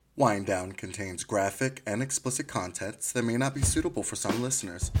Wind Down contains graphic and explicit contents that may not be suitable for some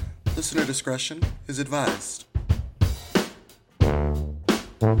listeners. Listener discretion is advised.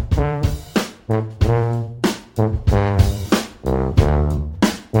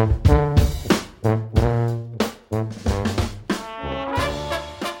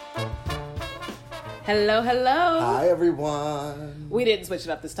 Hello, hello. Hi, everyone. We didn't switch it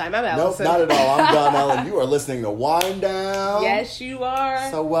up this time. I'm Nope, Allison. not at all. I'm Donnell, and you are listening to Wind Down. Yes, you are.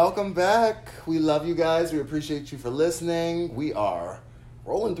 So welcome back. We love you guys. We appreciate you for listening. We are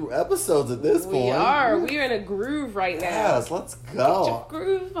rolling through episodes at this point. We are. We are in a groove right now. Yes, let's Get your go.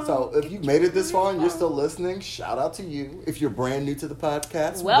 groove on. So if Get you your made it this groove far and you're on. still listening, shout out to you. If you're brand new to the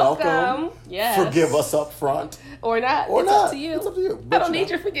podcast, Welcome. Yes. Forgive us up front. Or not. Or it's not. up to you. It's up to you. I But don't you need know.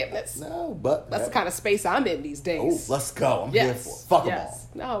 your forgiveness. No, but That's the kind of space I'm in these days. Oh, let's go. I'm here for it. Fuck them all.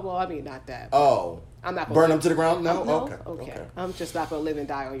 No, well, I mean, not that. Oh. I'm not gonna Burn live- them to the ground? No? No? Okay. I'm just not going to live and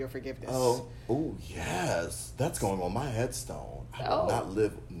die on your forgiveness. Oh, yes. That's going on my headstone. I will Oh. not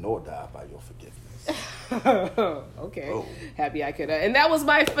live nor die by your forgiveness. Okay. Oh. Happy I could. And that was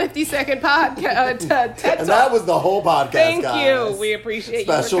my 50-second podcast. TED And Talk. that was the whole podcast, Thank guys. you. We appreciate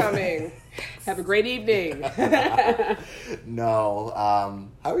Special you for coming. Have a great evening. No.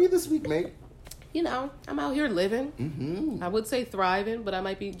 How are you this week, mate? You know, I'm out here living. Mm-hmm. I would say thriving, but I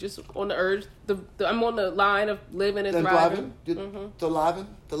might be just on the urge. I'm on the line of living and Then thriving. thriving? The living?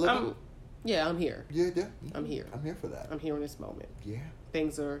 The living? Yeah, I'm here. Yeah. I'm here. I'm here for that. I'm here in this moment. Yeah.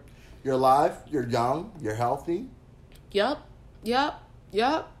 Things are. You're alive. You're young. You're healthy. Yup.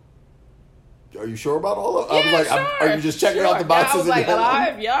 Are you sure about all of it? Yeah, I was like, sure. are you just checking Sure. out the boxes? I was in like, your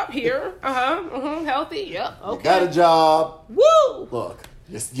head? alive. Yup. Here. Healthy. Yup. You Okay. got a job. Woo. Look,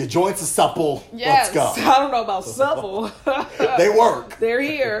 your joints are supple. Yes. Let's go. I don't know about supple. They work. They're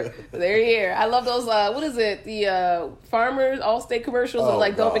here. They're here. I love those, what is it? The Farmers Allstate commercials of Oh,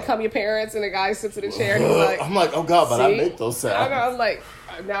 like, don't God. become your parents, and the guy sits in a chair and he's like, I'm like, oh God, but I see? make those sounds. I'm like,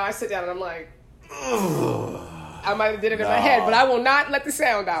 now I sit down and I'm like, I might have did it in my head, but I will not let the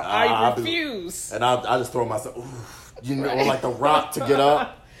sound out. I I'll be- refuse. And I just throw myself, you know, Right. like the Rock to get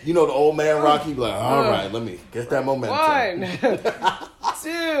up. You know, the old man Rock, he be like, all right, let me get that momentum. 1,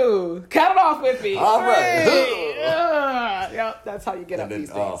 2, count it off with me. All right. 3. Yep, that's how you get And up then, these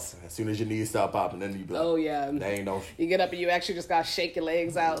days. as soon as your knees stop popping, then you be like, Oh, yeah. there ain't no... You get up and you actually just gotta shake your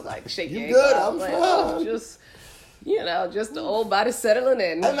legs out, like shake You your good, ankle out, I'm like, fine. oh, just just the old body settling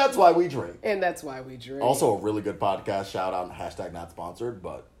in, And that's why we drink. and that's why we drink. Also, a really good podcast. Shout out, hashtag not sponsored,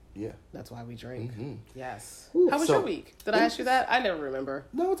 but yeah. that's why we drink. Yes. Ooh, How was so- your week? Did I ask you that? I never remember.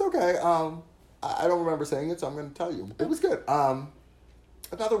 No, it's okay. I don't remember saying it, so I'm going to tell you. It was good.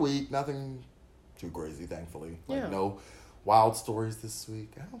 Another week, nothing too crazy, thankfully. Like, Yeah. no wild stories this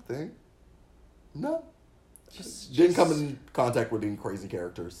week. I don't think. No. Just Didn't come in contact with any crazy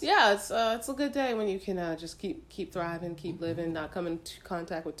characters. Yeah, it's a good day when you can just keep thriving, keep living, not come into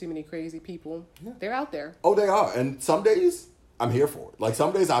contact with too many crazy people. Yeah. They're out there. Oh, they are. And some days, I'm here for it. Like,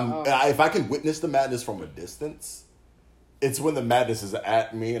 some days, Oh. if I can witness the madness from a distance, it's when the madness is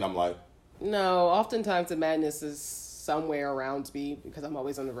at me, and I'm like, No, oftentimes the madness is somewhere around me because I'm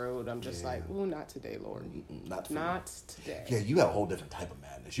always on the road. I'm just like, ooh, not today, Lord. not for me. Not today. Yeah, you have a whole different type of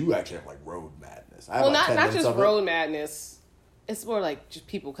madness. You actually have, like, road madness. I have, Well, like, 10 not minutes just of it. road madness. It's more like just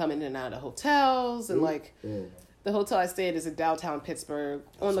people coming in and out of hotels and like the hotel I stayed is in downtown Pittsburgh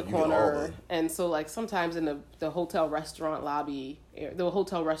on the you get all corner, the- and so like sometimes in the hotel restaurant lobby, the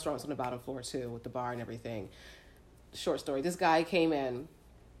hotel restaurant's on the bottom floor too with the bar and everything. Short story: this guy came in.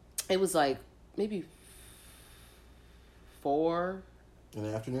 It was like maybe 4, In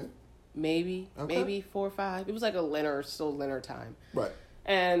the afternoon? maybe 4 or 5. It was like still dinner time. Right.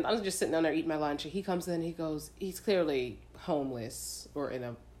 And I was just sitting down there eating my lunch, and he comes in, he goes, he's clearly homeless or in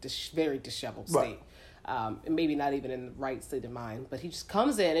a very disheveled state. Right. And maybe not even in the right state of mind. But he just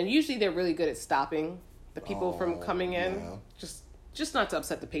comes in, and usually they're really good at stopping the people from coming in. yeah. Just not to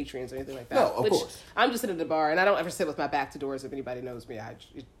upset the patrons or anything like that. No, of course. I'm just sitting at the bar, and I don't ever sit with my back to doors. If anybody knows me,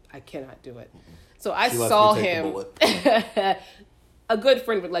 I cannot do it. So I She lets saw me take the him. bullet. A good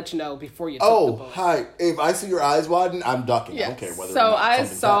friend would let you know before you took the Oh, bullet. hi. If I see your eyes widen, I'm ducking. I don't care whether or So not I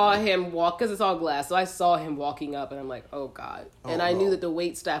something's saw happening. him walk, because it's all glass. So I saw him walking up, and I'm like, oh, God. And I no. knew that the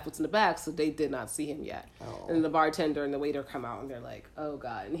wait staff was in the back, so they did not see him yet. Oh. And the bartender and the waiter come out, and they're like, oh,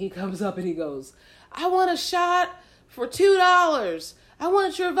 God. And he comes up, and he goes, I want a shot for $2. I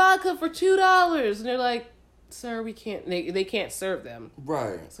want your vodka for $2. And they're like, sir, we can't, they can't serve them.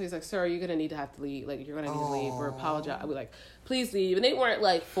 Right. So he's like, sir, you're going to have to leave. Like, you're going to need to leave or apologize. I was like, please leave. And they weren't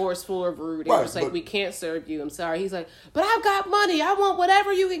like forceful or rude. They were Right, just like, but- we can't serve you. I'm sorry. He's like, but I've got money. I want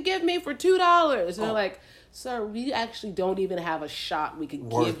whatever you can give me for $2. And they're like, sir, we actually don't even have a shot we could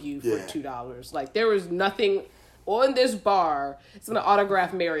Worth- give you for yeah. $2. Like, there is nothing on this bar. It's an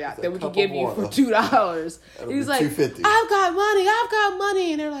autograph Marriott that we could cup give of you for water. $2. That'll He's be like, $2.50. I've got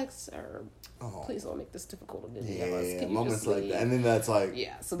money. And they're like, sir, please don't make this difficult on any of us. Yeah, Can you moments just like leave? that. And then that's like,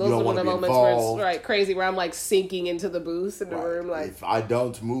 Yeah, so you those don't are one of the wanna be moments where it's involved. right crazy, where I'm like sinking into the booth in the Right. room, like if I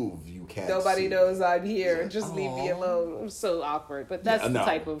don't move, you can't. nobody see. knows I'm here. Yeah. Just leave me Aw. alone. I'm so awkward, but that's Yeah, the no,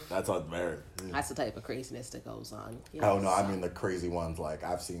 type of that's on Mary. that's the type of craziness that goes on. Oh no, I mean the crazy ones. Like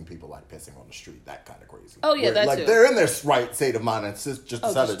I've seen people like pissing on the street. That kind of crazy. Oh, yeah, Where, that like too. they're in their right state of mind and just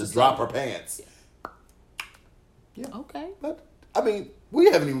decided just to drop decide. her pants. Yeah. Okay. But I mean, we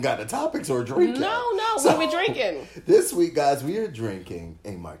haven't even gotten to topics or a drink. yet. No, what So, are we drinking? This week, guys, we are drinking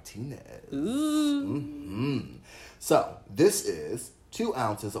a Martinez. Ooh. Mm-hmm. So this is 2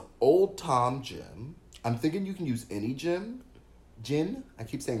 ounces of Old Tom Gin. I'm thinking you can use any gin. Gin. I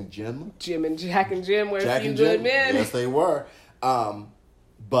keep saying gin. Jim and Jack and Jim were a Jack few and good gin. men. Yes, they were.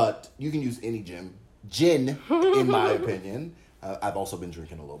 But you can use any gin. Gin, in my opinion. I've also been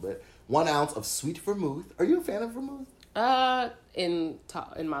drinking a little bit. 1 ounce of sweet vermouth. Are you a fan of vermouth? In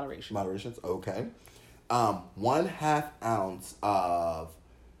moderation. Moderations, okay. 1/2 ounce of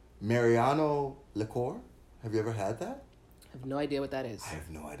Mariano liqueur. Have you ever had that? I have no idea what that is. I have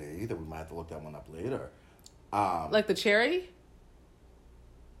no idea either. We might have to look that one up later. Like the cherry?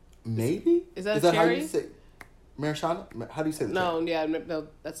 Maybe? Is that a how cherry? you say Mariano? How do you say the No, cherry? yeah, no,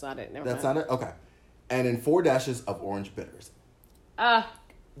 that's not it. Never That's mind. not it? Okay. And then 4 dashes of orange bitters. Uh,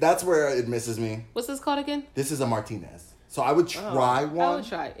 That's where it misses me. what's this called again? This is a Martinez. So I would try one. I would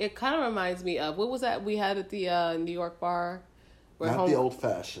try. It kind of reminds me of, what was that we had at the New York bar? Where Not the old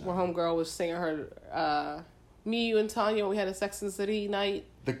fashioned. Where homegirl was singing her, me, you, and Tanya, when we had a Sex and the City night.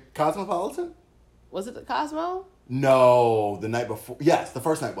 The Cosmopolitan? Was it the Cosmo? No, the night before. Yes, the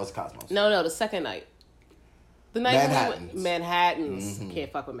first night was Cosmos. No, the second night. The night when we Manhattans. went, Manhattans.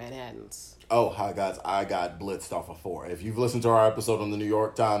 Can't fuck with Manhattans. Oh, hi guys, I got blitzed off of 4. If you've listened to our episode on the New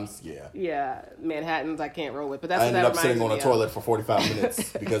York Times, yeah. Yeah, Manhattans I can't roll with, but that's I what ended that up reminds sitting on me a of. toilet for 45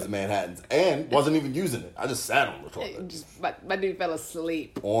 minutes because of Manhattans and wasn't even using it. I just sat on the toilet. Just, my dude fell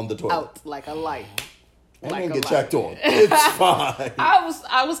asleep On the toilet. out like a light. And like then a get light. checked on. It's fine.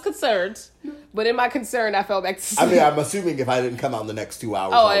 I was concerned, but in my concern, I fell back to sleep. I mean, I'm assuming if I didn't come out in the next 2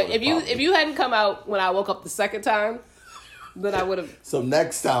 hours. oh, I would've if you hadn't come out when I woke up the second time, then I would have. So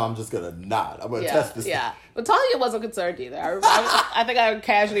next time I'm just gonna nod. I'm gonna test this. Yeah. But Talia wasn't concerned either. I think I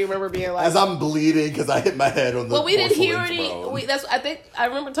casually remember being like, As I'm bleeding because I hit my head on the. well, we didn't hear porcelain throne. I think I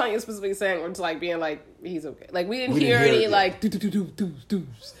remember Tanya specifically saying, it's like being like, he's okay. Like we didn't We hear didn't hear any it, like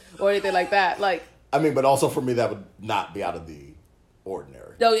do or anything like that. Like I mean, but also for me, that would not be out of the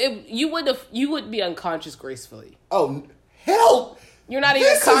ordinary. no, you would be unconscious gracefully. Oh hell! You're not even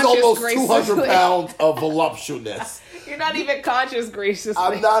This is conscious almost gracefully. 200 pounds of voluptuousness. You're not even conscious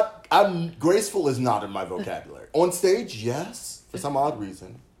graciously. I'm graceful is not in my vocabulary. On stage, yes, for some odd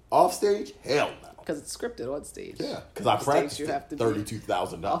reason. Off stage, hell no. Because it's scripted on stage. Yeah, because I On stage, practiced you have to be-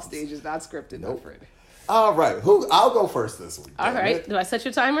 $32,000. Off stage is not scripted, Nope. my friend. All right, I'll go first this week. All damn right. it. Do I set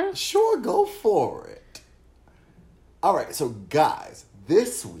your timer? Sure, go for it. All right, so guys,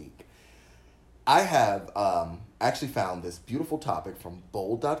 this week I have actually found this beautiful topic from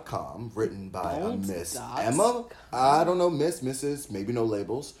bold.com written by Miss Bold.com. Emma. I don't know, Mrs., maybe no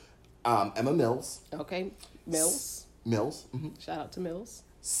labels. Emma Mills. Okay. Mills. Mills. Shout out to Mills.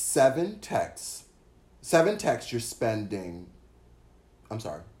 7 texts you're spending. I'm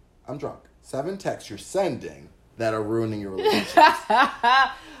sorry, I'm drunk. 7 texts you're sending that are ruining your relationship.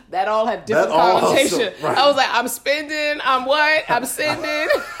 That all had different That all connotation. also- right. I was like, I'm spending, I'm what? I'm sending.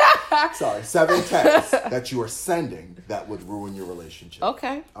 Sorry, 7 texts that you are sending that would ruin your relationship.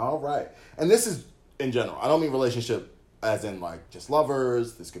 Okay. All right. And this is in general. I don't mean relationship as in like just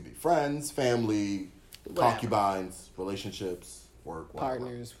lovers. This could be friends, family, Whatever. concubines, relationships, work, whatever.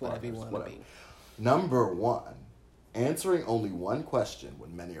 Partners, whatever you want to be. Number 1, answering only one question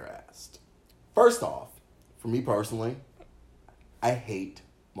when many are asked. First off, for me personally, I hate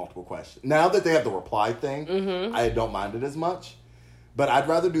multiple questions. Now that they have the reply thing, I don't mind it as much. But I'd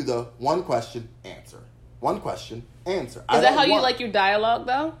rather do the one question, answer. One question, answer. Is that how you like your dialogue,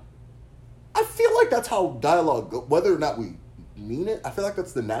 though? I feel like that's how dialogue goes. Whether or not we mean it, I feel like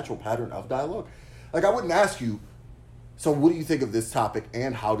that's the natural pattern of dialogue. Like, I wouldn't ask you, so what do you think of this topic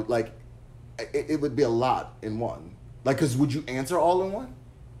and how did, like, it would be a lot in one. Like, because would you answer all in one?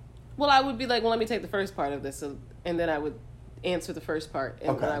 Well, I would be like, well, let me take the first part of this, and then I would answer the first part,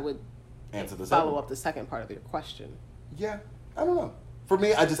 and Okay. then I would Answer the second. follow up the second part of your question. Yeah, I don't know. For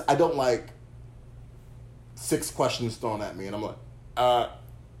me, I don't like 6 questions thrown at me, and I'm like,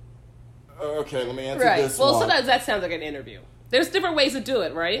 Okay, let me answer Right. this Well, one. sometimes that sounds like an interview. There's different ways to do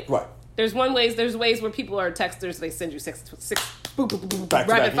it, right? Right. There's ways where people are texters. They send you six boom, boom, boom, boom, Back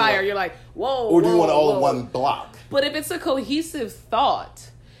to rapid back, fire. you know. You're like, whoa. Or do you whoa, want it all whoa. in one block? But if it's a cohesive thought,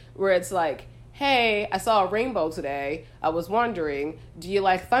 where it's like, hey, I saw a rainbow today. I was wondering, do you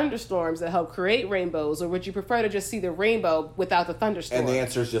like thunderstorms that help create rainbows, or would you prefer to just see the rainbow without the thunderstorm? And the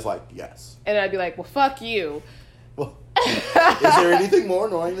answer is just like, yes. And I'd be like, well, fuck you. Well, is there anything more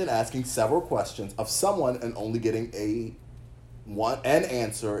annoying than asking several questions of someone and only getting an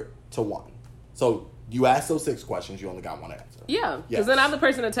answer to one? So you asked those 6 questions, you only got one answer. Yeah, because Yes. then I'm the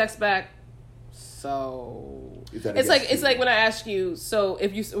person that texts back. So Is that it's against like you? when I ask you. So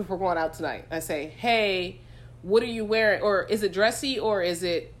if we're going out tonight, I say, hey, what are you wearing? Or is it dressy or is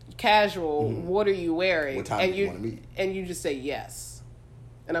it casual? What are you wearing? What time and do you wanna meet? And you just say yes,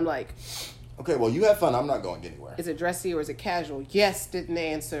 and I'm like, Okay, well, you have fun. I'm not going anywhere. is it dressy or is it casual? Yes, didn't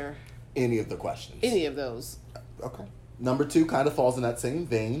answer Any of the questions. any of those. Okay. Number 2 kind of falls in that same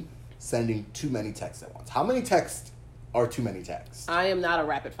vein, sending too many texts at once. How many texts are too many texts? I am not a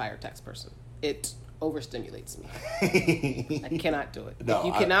rapid fire text person. It overstimulates me. I cannot do it. No, If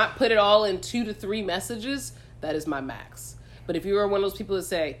you cannot put it all in 2 to 3 messages, that is my max. But if you are one of those people that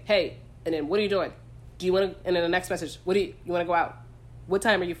say, hey, and then what are you doing? Do you want to, and then the next message, you want to go out? What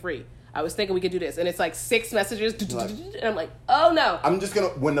time are you free? I was thinking we could do this. And it's like 6 messages. And I'm like, oh no. I'm just going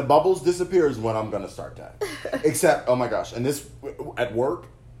to, when the bubbles disappear is when I'm going to start that. Except, oh my gosh, and this, at work,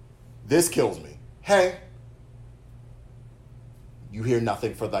 this kills me. Hey, you hear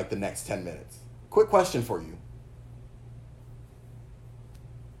nothing for like the next 10 minutes. Quick question for you.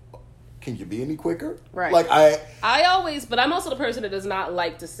 Can you be any quicker? Right. Like I always, but I'm also the person that does not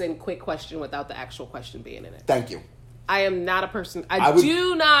like to send quick question without the actual question being in it. Thank you. I am not a person. I would-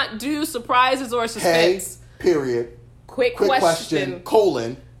 do not do surprises or Hey, suspense. period. Quick question,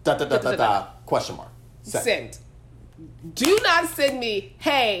 colon, question mark. Send. Do not send me,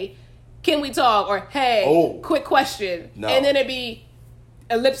 hey, can we talk? Or, hey, Oh. quick question. No. And then it'd be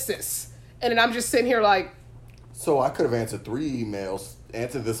ellipsis. And then I'm just sitting here like So I could have answered 3 emails,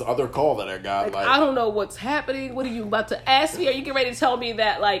 answered this other call that I got. Like, I don't know what's happening. What are you about to ask me? Are you getting ready to tell me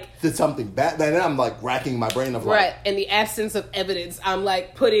that, like, did something bad? Then I'm like racking my brain of like, right, in the absence of evidence, I'm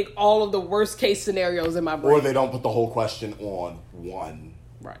like putting all of the worst case scenarios in my brain. or they don't put the whole question on one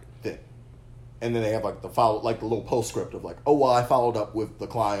Right. thing. And then they have like the little postscript of like, oh, well, I followed up with the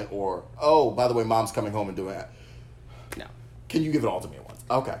client, or, oh, by the way, mom's coming home and doing that. No. Can you give it all to me at once?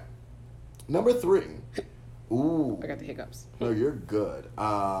 Okay. Number 3. Ooh. I got the hiccups. No, you're good.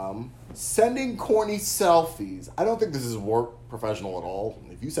 Sending corny selfies. I don't think this is work professional at all.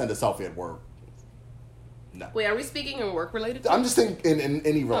 If you send a selfie at work, no. Wait, are we speaking in work related? I'm just thinking in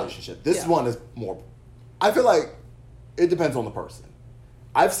any relationship. This yeah. one is more. I feel like it depends on the person.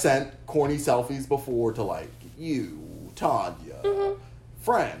 I've sent corny selfies before to like you, Tanya,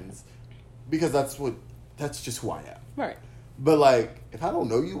 friends, because that's just who I am. Right. But like, if I don't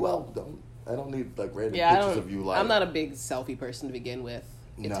know you well, I don't need like random pictures of you. Like, I'm not a big selfie person to begin with.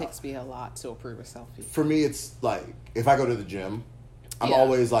 It No. takes me a lot to approve a selfie. For me, it's like if I go to the gym, I'm Yeah.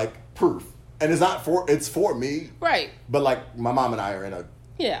 always like proof, and it's for me. Right. But like my mom and I are in a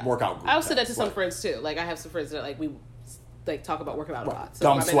Yeah. workout group. I'll say that to some Right. friends too. Like I have some friends that like we like talk about working out a Right. lot. Dumb if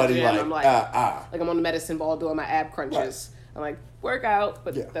I'm in the sweaty, gym, like, I'm like I'm on the medicine ball doing my ab crunches. I'm like work out,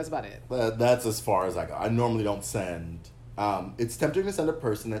 but Yeah. that's about it. That's as far as I go. I normally don't send. It's tempting to send a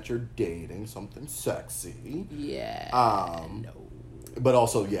person that you're dating something sexy. Yeah. No. No. But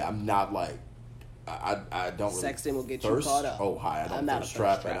also, yeah, I'm not like I don't really Sexting will get you thirst. caught up. Oh, hi, I I'm don't not a thirst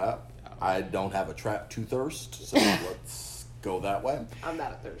thirst trap it trap. up. Oh. I don't have a trap to thirst, so let's go that way. I'm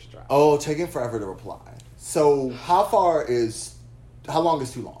not a thirst trap. Oh, taking forever to reply. So, how long is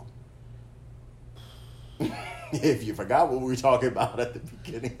too long? If you forgot what we were talking about at the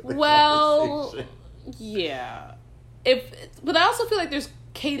beginning of the conversation. Yeah. But I also feel like there's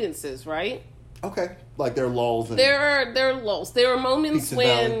cadences, right? Okay, like there are lulls. And There are lulls. There are moments Peaks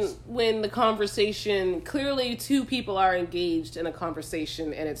and valleys. when the conversation, clearly 2 people are engaged in a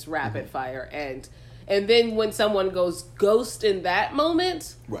conversation and it's rapid Mm-hmm. fire, and then when someone goes ghost in that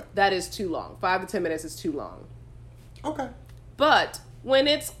moment, Right. that is too long. 5 to 10 minutes is too long. Okay. But when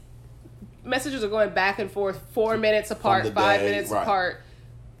it's messages are going back and forth 4 minutes apart, the 5 day, minutes right. apart,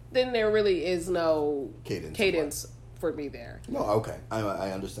 then there really is no Cadence. for me there. No, okay, I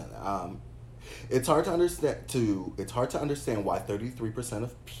understand that. It's hard to understand why 33%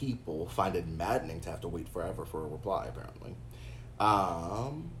 of people find it maddening to have to wait forever for a reply. Apparently,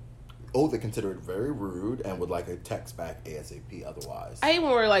 they consider it very rude and would like a text back ASAP. Otherwise, I even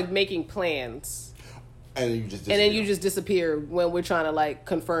were like making plans. And you just and then you just disappear when we're trying to like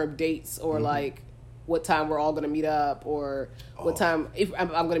confirm dates or like what time we're all going to meet up or what time if I'm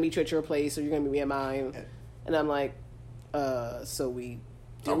going to meet you at your place or you're going to meet me at mine. And I'm like, so we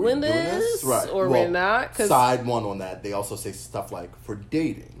doing this? Right. Or well, we're not? Side one on that, they also say stuff like for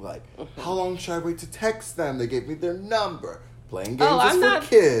dating, like how long should I wait to text them? They gave me their number. Playing games is for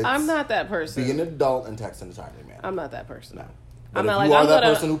kids. I'm not that person. Be an adult and text in a timely manner. I'm not that person. No. I'm But not if like you are I'm that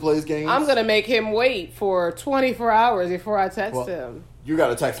gonna, person who plays games, I'm gonna make him wait for 24 hours before I text him. You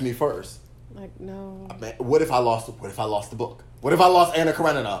gotta text me first. Like no. Man, what if I lost the book? What if I lost Anna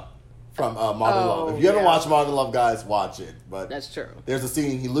Karenina from Modern Love? If you haven't watched Modern Love, guys, watch it. But that's true. There's a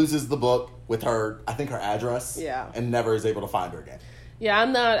scene he loses the book with her, I think her address. Yeah. And never is able to find her again. Yeah,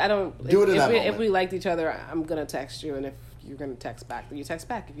 I'm not. I don't. Do it in that moment. moment. If we liked each other, I'm gonna text you, and if you're gonna text back, then you text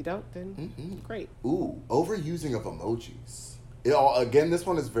back. If you don't, then great. Ooh, overusing of emojis. Again, this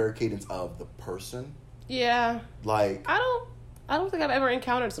one is very cadence of the person. Yeah. Like I don't think I've ever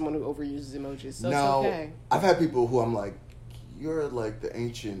encountered someone who overuses emojis. So no, it's okay. I've had people who I'm like, you're like the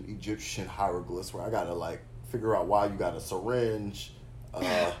ancient Egyptian hieroglyphs where I gotta like figure out why you got a syringe,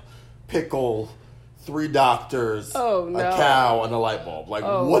 pickle, 3 doctors, a cow, and a light bulb. Like,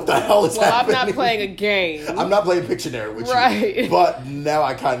 what the hell is happening? I'm not playing a game. I'm not playing Pictionary with you. But now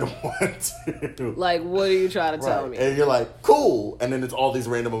I kind of want to. Like, what are you trying to tell me? And you're like, cool. And then it's all these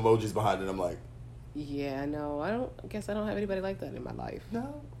random emojis behind it. I'm like, yeah, no, I guess I don't have anybody like that in my life.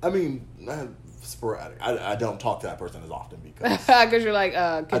 No. I mean, sporadic. I don't talk to that person as often because... Because you're like,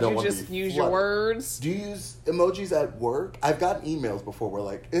 could you just use your words? Do you use emojis at work? I've gotten emails before where,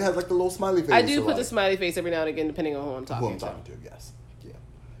 like, it has, like, the little smiley face. I do put the smiley face every now and again, depending on who I'm talking to. Yes.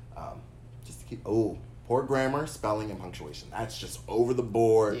 Yeah. Just to keep... poor grammar, spelling, and punctuation. That's just over the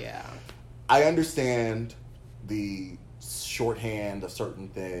board. Yeah. I understand the shorthand of certain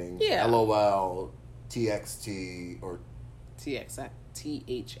things. Yeah. LOL, TXT, or... THX.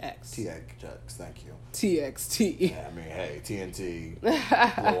 TXX, thank you. TXT. Yeah, I mean, hey, TNT,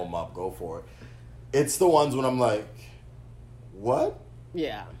 blow them up, go for it. It's the ones when I'm like, what?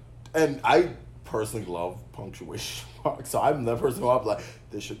 Yeah. And I personally love punctuation marks, so I'm that person who I'm like,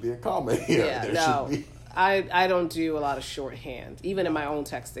 there should be a comma here. Yeah, there no. should be. I don't do a lot of shorthand, even in my own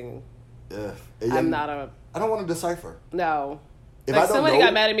texting. I'm not a... I don't want to decipher. No. If like, I don't somebody know,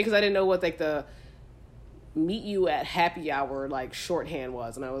 got mad at me because I didn't know what, like, the meet you at happy hour, like, shorthand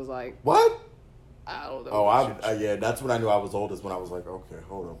was. And I was like... What? I don't know. Oh, yeah, that's when I knew I was old, is when I was like, okay,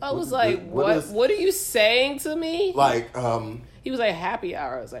 hold on. I was like, what are you saying to me? Like, he was like, happy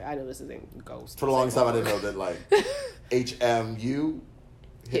hour. I was like, I know this isn't Ghost. For the longest time, I didn't know that, like, HMU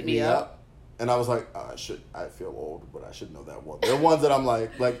hit me up. And I was like, I feel old, but I should know that one. There are ones that I'm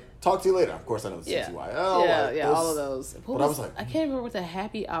like, talk to you later. Of course, I know the CTYL. Yeah, all of those. But I was like, I can't remember what the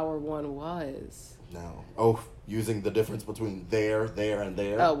happy hour one was. No. Oh, using the difference between there, and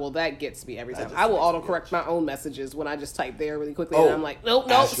there. Oh, well, that gets me every time. I will autocorrect my own messages when I just type there really quickly. And I'm like, nope,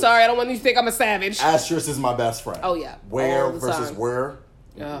 sorry, I don't want you to think I'm a savage. Asterisk is my best friend. Oh, yeah. Where versus where.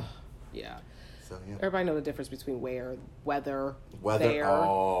 Yeah. So, yeah. Everybody know the difference between where, weather, there.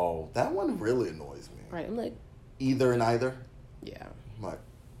 Oh, that one really annoys me. Right, I'm like... Either and either. Yeah. I'm like,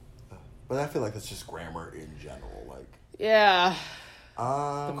 but I feel like that's just grammar in general. Like. Yeah.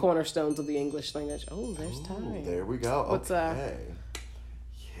 The cornerstones of the English language. Oh, there's time. There we go. What's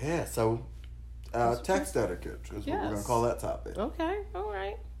Yeah, so text etiquette is what we're going to call that topic. Okay, all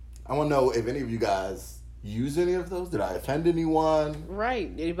right. I want to know if any of you guys use any of those. Did I offend anyone? Right.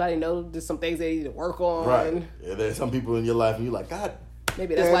 Anybody know there's some things they need to work on? Right. Yeah, there's some people in your life and you're like, God.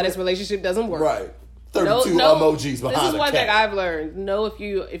 Maybe that's why this relationship doesn't work. Right. 32 emojis behind This is one thing I've learned. Know if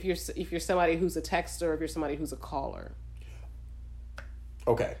you're somebody who's a texter, if you're somebody who's a caller.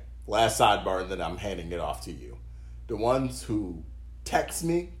 Okay. Last sidebar, and then I'm handing it off to you. The ones who text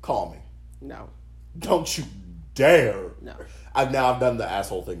me, call me. No. Don't you dare. No. I've done the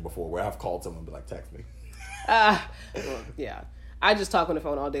asshole thing before where I've called someone and be like, text me. Yeah. I just talk on the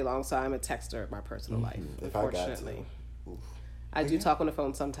phone all day long, so I'm a texter in my personal life. Unfortunately. I do talk on the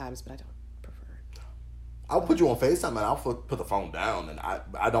phone sometimes, but I don't prefer it. I'll put you on FaceTime and I'll put the phone down, and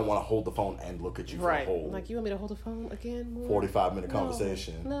I don't want to hold the phone and look at you for a whole... Like, you want me to hold the phone again? 45-minute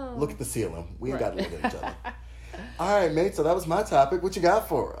conversation. No. Look at the ceiling. We ain't got to look at each other. All right, mate, so that was my topic. What you got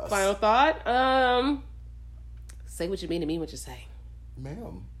for us? Final thought? Say what you mean to mean what you say.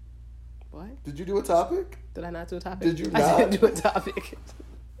 Ma'am. What? Did you do a topic? Did I not do a topic? Did you not? I didn't do a topic.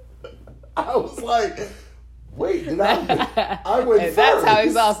 I was like... Wait, did I went first. That's how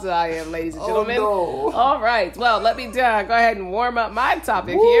exhausted I am, ladies and gentlemen. Oh, no. All right. Well, let me go ahead and warm up my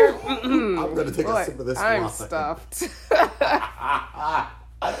topic here. I'm going to take a sip of this wine. I'm stuffed.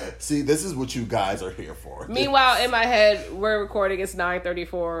 See, this is what you guys are here for. Meanwhile, in my head, we're recording. It's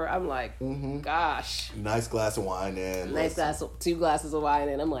 9:34. I'm like, gosh. Nice glass of wine in. Two glasses of wine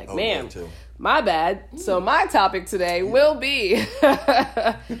in. I'm like, Oh, man, me too. my bad. So my topic today will be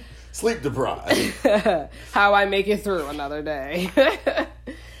Sleep deprived. how I make it through another day.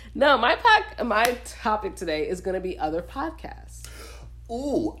 No, my topic today is going to be other podcasts.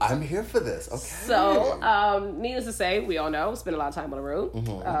 Ooh, I'm here for this. Okay. So, needless to say, we all know, spend a lot of time on the road,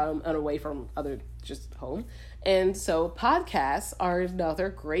 and away from just home. And so podcasts are another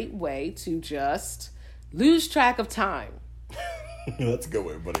great way to just lose track of time. That's a good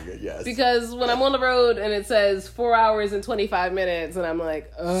way of putting it, yes. Because when I'm on the road and it says 4 hours and 25 minutes, and I'm like,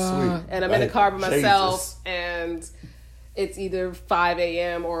 ugh, and I'm in the car by myself, and it's either 5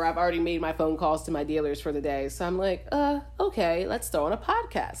 a.m. or I've already made my phone calls to my dealers for the day. So I'm like, okay, let's throw in a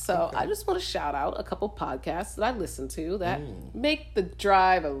podcast. So I just want to shout out a couple podcasts that I listen to that make the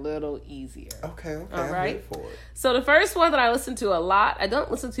drive a little easier. Okay. All I'm right. ready for it. So the first one that I listen to a lot, I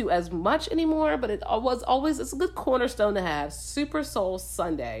don't listen to as much anymore, but it was always, it's a good cornerstone to have, Super Soul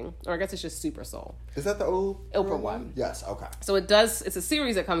Sunday. Or I guess it's just Super Soul. Is that the Oprah one? Yes, okay. So it's a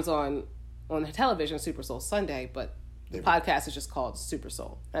series that comes on television, Super Soul Sunday, but the podcast is just called Super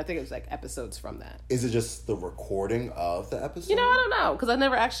Soul. And I think it was like episodes from that. Is it just the recording of the episode? You know, I don't know, because I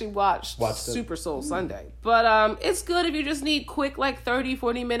never actually watched Super Soul Sunday. But it's good if you just need quick, like 30,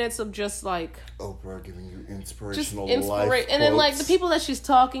 40 minutes of just like Oprah giving you inspirational life quotes. And then like the people that she's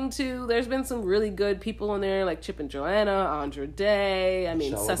talking to, there's been some really good people in there, like Chip and Joanna, Andra Day,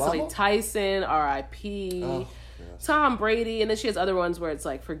 Cecily Obama? Tyson, R.I.P., Oh. Tom Brady, and then she has other ones where it's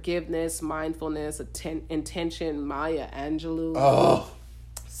like forgiveness, mindfulness, intention, Maya Angelou. Oh.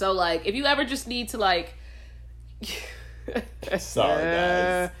 So like, if you ever just need to like, Sorry,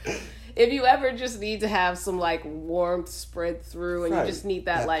 guys. if you ever just need to have some like warmth spread through, and you just need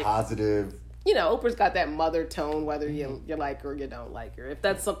that like positive. You know, Oprah's got that mother tone, whether you like her or you don't like her. If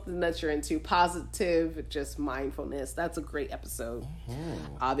that's something that you're into, positive, just mindfulness, that's a great episode.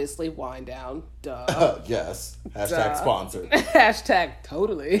 Obviously, wind down, duh. Yes. Hashtag sponsored. Hashtag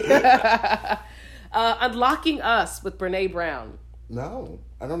totally. Unlocking Us with Brene Brown. No,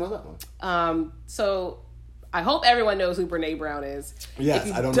 I don't know that one. So I hope everyone knows who Brene Brown is. Yes, if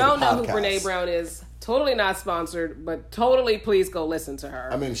you I don't know know who Brene Brown is, totally not sponsored, but totally please go listen to her.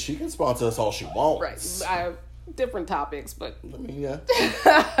 I mean, she can sponsor us all she wants. Right. Different topics, but I mean,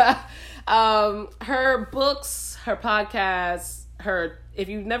 yeah. Her books, her podcasts, if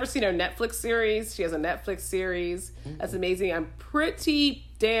you've never seen her Netflix series, she has a Netflix series. That's amazing. I'm pretty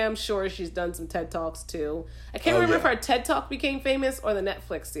damn sure she's done some TED Talks too. I can't remember if her TED Talk became famous or the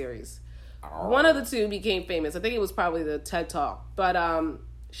Netflix series. One of the two became famous. I think it was probably the TED Talk. But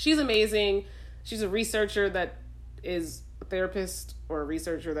she's amazing. She's a researcher that is a therapist, or a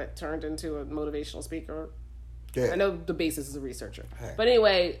researcher that turned into a motivational speaker. Yeah. I know the basis is a researcher. Hey. But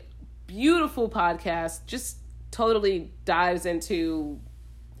anyway, beautiful podcast. Just totally dives into,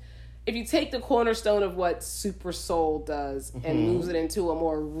 if you take the cornerstone of what Super Soul does and moves it into a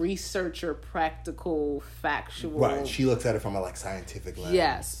more researcher, practical, factual. Right. She looks at it from a like scientific lens.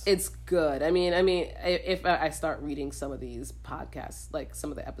 Yes, it's good. I mean, if I start reading some of these podcasts, like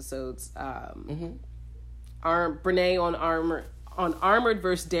some of the episodes, Brene on Armored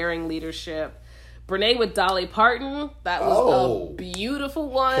versus Daring Leadership. Brene with Dolly Parton. That was a beautiful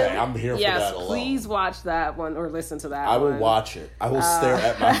one. Okay, I'm here for that alone. Yes, please watch that one or listen to that one. I will one. watch it. I will stare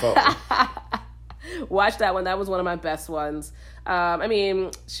at my phone. Watch that one. That was one of my best ones. I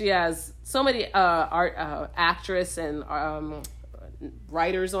mean, she has so many actress and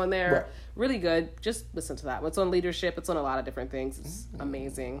writers on there. Right. Really good. Just listen to that. It's on leadership. It's on a lot of different things. It's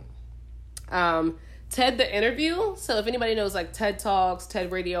amazing. TED the Interview. So if anybody knows like TED Talks,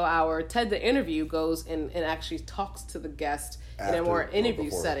 TED Radio Hour, TED the Interview goes and actually talks to the guest in a more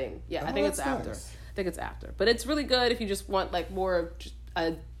interview setting. Yeah, I think it's after. Nice. I think it's after. But it's really good if you just want like more just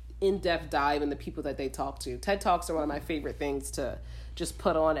a in-depth dive in the people that they talk to. TED Talks are one of my favorite things to just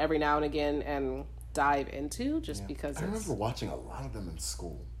put on every now and again and dive into because I remember watching a lot of them in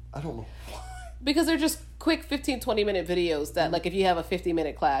school. I don't know why. Because they're just quick 15, 20-minute videos that, like, if you have a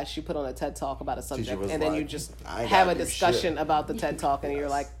 50-minute class, you put on a TED Talk about a subject, and then you just have a discussion about the TED Talk, and you're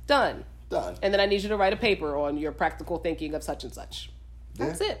like, done. And then I need you to write a paper on your practical thinking of such and such.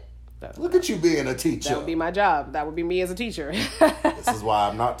 That's it. Look at you being a teacher. That would be my job. That would be me as a teacher. This is why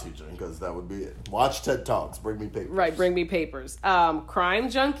I'm not teaching, because that would be it. Watch TED Talks. Bring me papers. Right, bring me papers.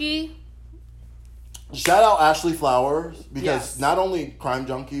 Crime Junkie. Shout out Ashley Flowers, because not only Crime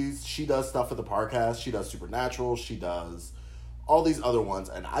Junkies, she does stuff for the podcast. She does Supernatural. She does all these other ones.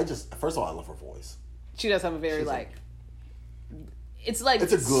 And first of all, I love her voice. She does have a very, it's like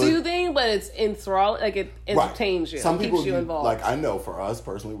It's a good- soothing, but it's enthralling. Like it entertains you. Some It people keeps you involved. Like I know for us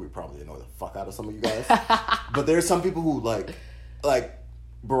personally, we probably annoy the fuck out of some of you guys. But there's some people who like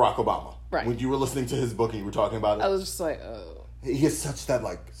Barack Obama. Right. When you were listening to his book and you were talking about it, I was just like, oh. he has such that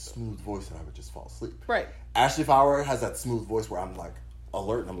like smooth voice that I would just fall asleep. Right. Ashley Fowler has that smooth voice where I'm like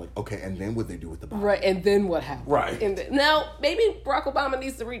alert and I'm like, okay, and then what they do with the body? Right, and then what happened? Right. And now maybe Barack Obama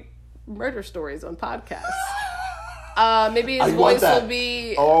needs to read murder stories on podcasts. Maybe his voice will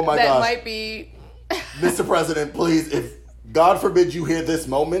be. Oh my that gosh. might be. Mr. President, please, if God forbid you hear this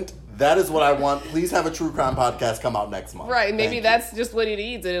moment, that is what I want. Please have a true crime podcast come out next month. Right, maybe Thank that's just what he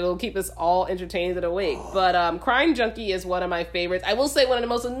needs, and it'll keep us all entertained and awake. But Crime Junkie is one of my favorites. I will say one of the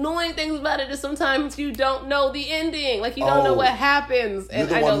most annoying things about it is sometimes you don't know the ending, like you don't know what happens. You're And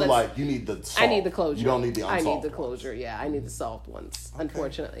the I one know who that's. you need the solved. I need the closure. You don't need the unsolved. I need the closure. Yeah, I need the solved ones,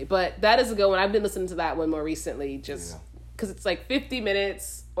 unfortunately. But that is a good one. I've been listening to that one more recently, just because it's like 50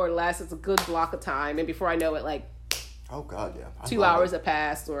 minutes or less. It's a good block of time, and before I know it, like. Oh God, yeah. 2 hours have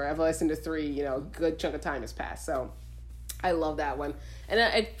passed, or I've listened to 3. A good chunk of time has passed. So I love that one. And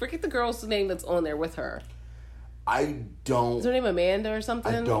I forget the girl's name that's on there with her. I don't. Is her name Amanda or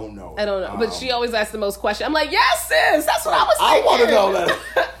something? I don't know. I don't know. But she always asks the most questions. I'm like, yes, sis. That's what I was I thinking. want to know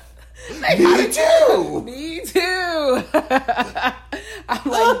that. Me too. Me too.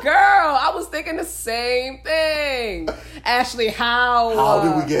 I'm like, girl, I was thinking the same thing. Ashley, how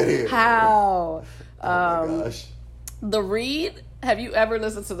did we get here? How? Oh my gosh. The Read. Have you ever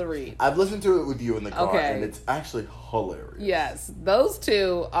listened to The Read? I've listened to it with you in the car, Okay. and it's actually hilarious. Yes, those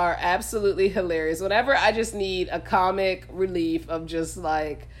two are absolutely hilarious. Whenever I just need a comic relief of just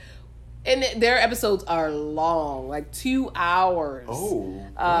like, and their episodes are long, like 2 hours. Oh,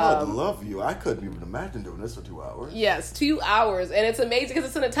 God, love you. I couldn't even imagine doing this for 2 hours. Yes, 2 hours, and it's amazing because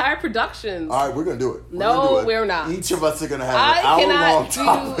it's an entire production. All right, we're going to do it. We're not. Each of us are going to have I an hour-long cannot do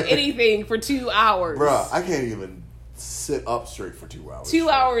topic. anything for 2 hours. Bruh, I can't even sit up straight for 2 hours. 2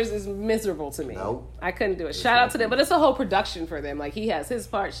 hours is miserable to me. Nope. I couldn't do it. Shout out to them, but it's a whole production for them. Like he has his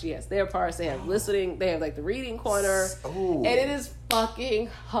part, she has their parts. They have listening. They have like the reading corner, and it is fucking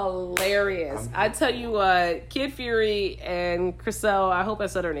hilarious. I tell you what, Kid Fury and Chriselle. I hope I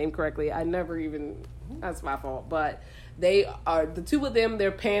said her name correctly. I never even. That's my fault, but they are the two of them. They're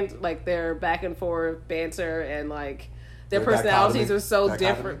back and forth banter and like. Their personalities are so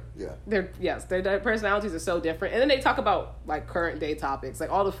different. Yeah. Their personalities are so different. And then they talk about like current day topics,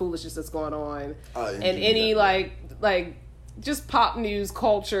 like all the foolishness that's going on, and any like just pop news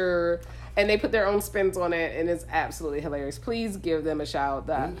culture, and they put their own spins on it, and it's absolutely hilarious. Please give them a shout.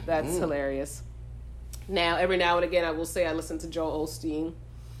 That's hilarious. Now, every now and again, I will say I listen to Joel Osteen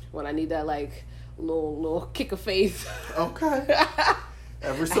when I need that like little kick of faith. Okay.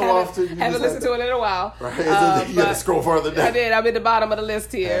 Every so often. Haven't listened to it in a while. Right. You had to scroll further down. I did. I'm at the bottom of the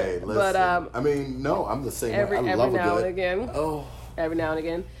list here. Hey, listen. But I mean, no, I'm the same. Every now and again. Oh. Every now and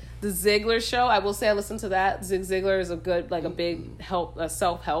again. The Ziglar Show, I will say I listen to that. Zig Ziglar is a good, like a big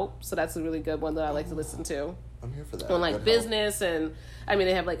self-help. So that's a really good one that I like to listen to. I'm here for that. On like Good business help. And, I mean,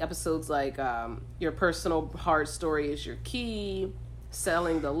 they have like episodes like your personal hard story is your key,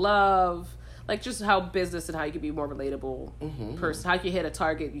 selling the love. Like just how business and how you can be more relatable person, how you hit a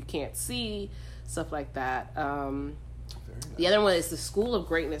target you can't see, stuff like that. Nice. The other one is The School of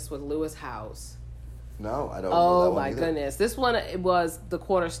Greatness with Lewis Howes. No, I don't know Oh that one my either. goodness. This one was the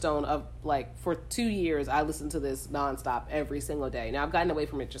cornerstone of like for 2 years I listened to this nonstop every single day. Now I've gotten away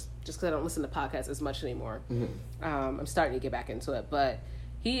from it just because I don't listen to podcasts as much anymore. I'm starting to get back into it, but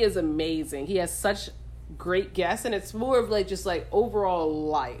he is amazing. He has such great guests, and it's more of like just like overall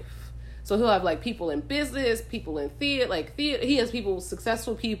life. So he'll have like people in business, people in theater. He has people,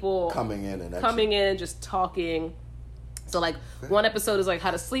 successful people coming in, just talking. So like one episode is like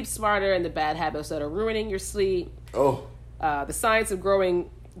how to sleep smarter and the bad habits that are ruining your sleep. Oh. The science of growing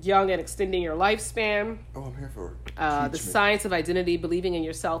young and extending your lifespan. Oh, I'm here for it. The science of identity, believing in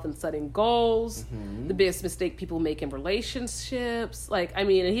yourself and setting goals. The biggest mistake people make in relationships. Like, I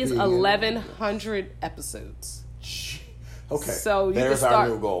mean, he has 1,100 episodes. Okay, so you there's our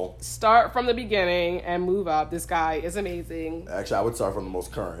new goal. Start from the beginning and move up. This guy is amazing. Actually, I would start from the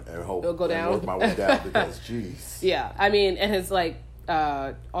most current and hope it'll go down. Work my way down because, jeez. Yeah, I mean, and his like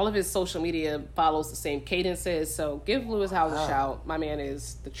all of his social media follows the same cadences. So give Lewis Howes a shout. My man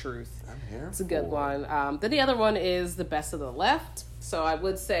is the truth. I'm here. It's a good one. Then the other one is The Best of the Left. So I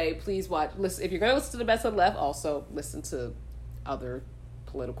would say please listen if you're going to listen to The Best of the Left. Also listen to other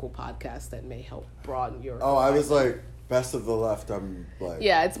political podcasts that may help broaden your. Oh, I was like. Best of the Left, I'm like...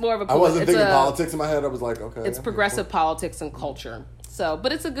 Yeah, it's more of a... I wasn't thinking politics in my head. I was like, okay. It's progressive politics and culture. So,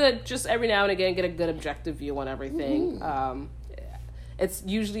 but it's a good, just every now and again, get a good objective view on everything. It's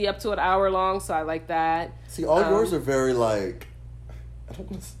usually up to an hour long, so I like that. See, all yours are very like.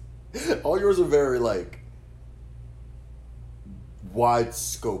 All yours are very like wide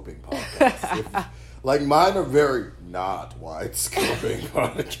scoping podcasts. Like mine are very not wide scoping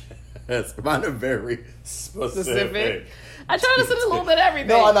podcasts. Mine are very specific. I try to listen to a little bit of everything.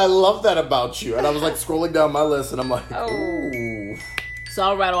 No, and I love that about you. And I was like scrolling down my list, and I'm like, ooh. So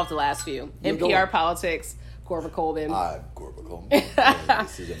I'll rattle off the last few. NPR Politics, Corbett Colvin. I'm Corbett Colvin.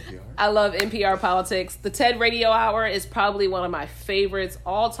 This is NPR. I love NPR Politics. The TED Radio Hour is probably one of my favorites,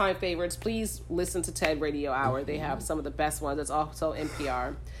 all-time favorites. Please listen to TED Radio Hour. They have some of the best ones. It's also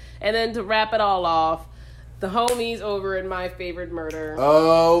NPR. And then to wrap it all off, the homies over in My Favorite Murder.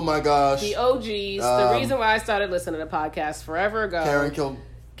 Oh my gosh. The OGs. The reason why I started listening to podcasts forever ago.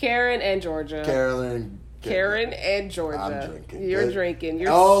 Karen and Georgia. Karen and Georgia. I'm drinking. You're drinking.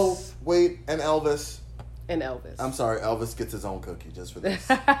 Wait, and Elvis. And Elvis. I'm sorry, Elvis gets his own cookie just for this.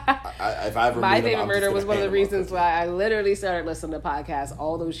 If I ever My Favorite Murder was one of the reasons why I literally started listening to podcasts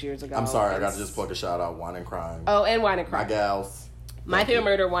all those years ago. I'm sorry, I got to just plug a shout out, Wine and Crime. Oh, and Wine and Crime. My gals. My Favorite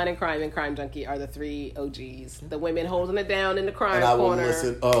Murder, Wine and Crime, and Crime Junkie are the 3 OGs. The women holding it down in the crime corner. And I will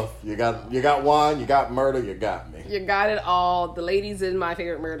listen. You got wine, you got murder, you got me. You got it all. The ladies in My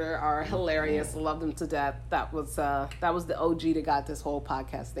Favorite Murder are hilarious. Love them to death. That was the OG that got this whole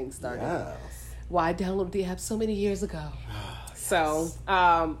podcast thing started. Yes. Why I downloaded the app so many years ago. So,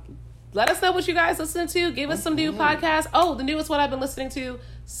 let us know what you guys listen to. Give us some new podcasts. Oh, the newest one I've been listening to,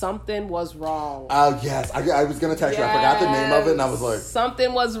 Something Was Wrong. Oh, yes. I was going to text you. I forgot the name of it, and I was like...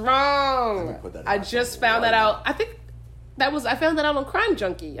 Something Was Wrong. I just found that out. I think I found that out on Crime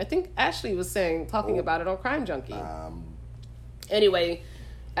Junkie. I think Ashley was talking about it on Crime Junkie. Anyway,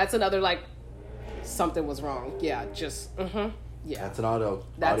 that's another, like, Something Was Wrong. Yeah, just, yeah. That's an audio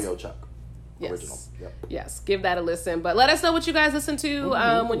chuck. Yes. Original. Yep. Yes, give that a listen. But let us know what you guys listen to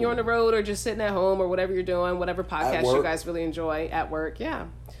when you're on the road or just sitting at home or whatever you're doing, whatever podcast you guys really enjoy at work. Yeah,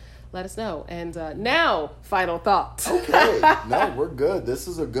 let us know. And now, final thoughts. Okay. No, we're good. This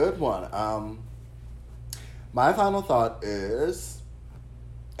is a good one. My final thought is,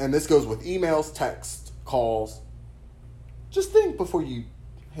 and this goes with emails, texts, calls, just think before you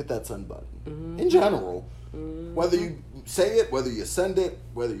hit that send button. In general, whether you say it, whether you send it,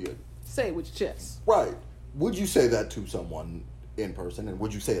 whether you... Say it with your chest. Right. Would you say that to someone in person, and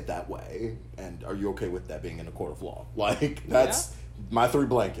would you say it that way? And are you okay with that being in a court of law? Like, that's my 3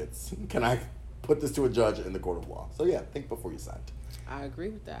 blankets. Can I put this to a judge in the court of law? So, yeah, think before you send. I agree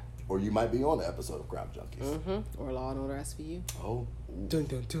with that. Or you might be on the episode of Crime Junkies. Or Law and Order SVU. Oh. Dun,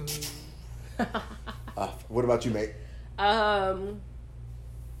 dun, dun. What about you, mate? I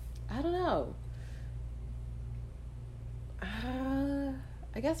don't know.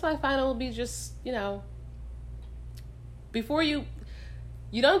 I guess my final will be just, before you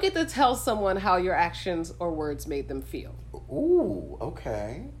don't get to tell someone how your actions or words made them feel. Ooh,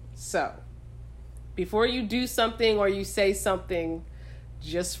 okay. So, before you do something or you say something,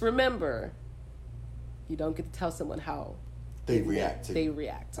 just remember, you don't get to tell someone how they react.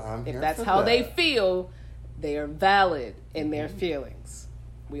 If that's how they feel, they are valid in their feelings.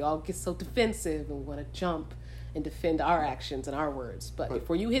 We all get so defensive and want to jump and defend our actions and our words. But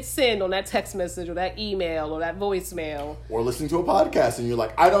before you hit send on that text message or that email or that voicemail... Or listening to a podcast and you're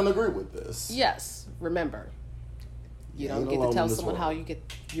like, I don't agree with this. Yes, remember, you don't get to tell someone how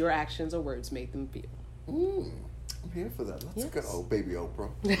your actions or words make them feel. I'm here for that. Let's go. Oh, baby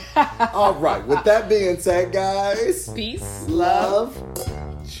Oprah. All right, with that being said, guys... Peace, love,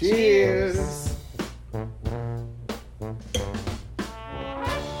 cheers.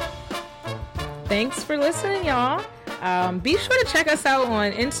 Thanks for listening, y'all. Be sure to check us out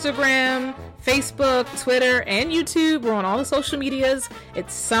on Instagram, Facebook, Twitter, and YouTube. We're on all the social medias.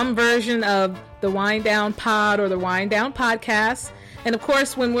 It's some version of the Wind Down Pod or the Wind Down Podcast. And of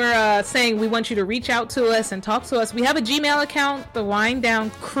course, when we're saying we want you to reach out to us and talk to us, we have a Gmail account, the Wind Down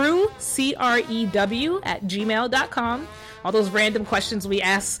Crew, CREW @gmail.com. All those random questions we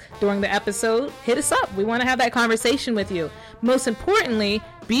ask during the episode, hit us up. We want to have that conversation with you. Most importantly,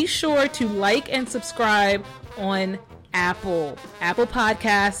 be sure to like and subscribe on Apple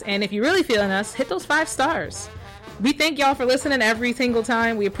Podcasts. And if you're really feeling us, hit those 5 stars. We thank y'all for listening every single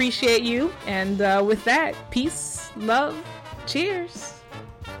time. We appreciate you. And with that, peace, love, cheers.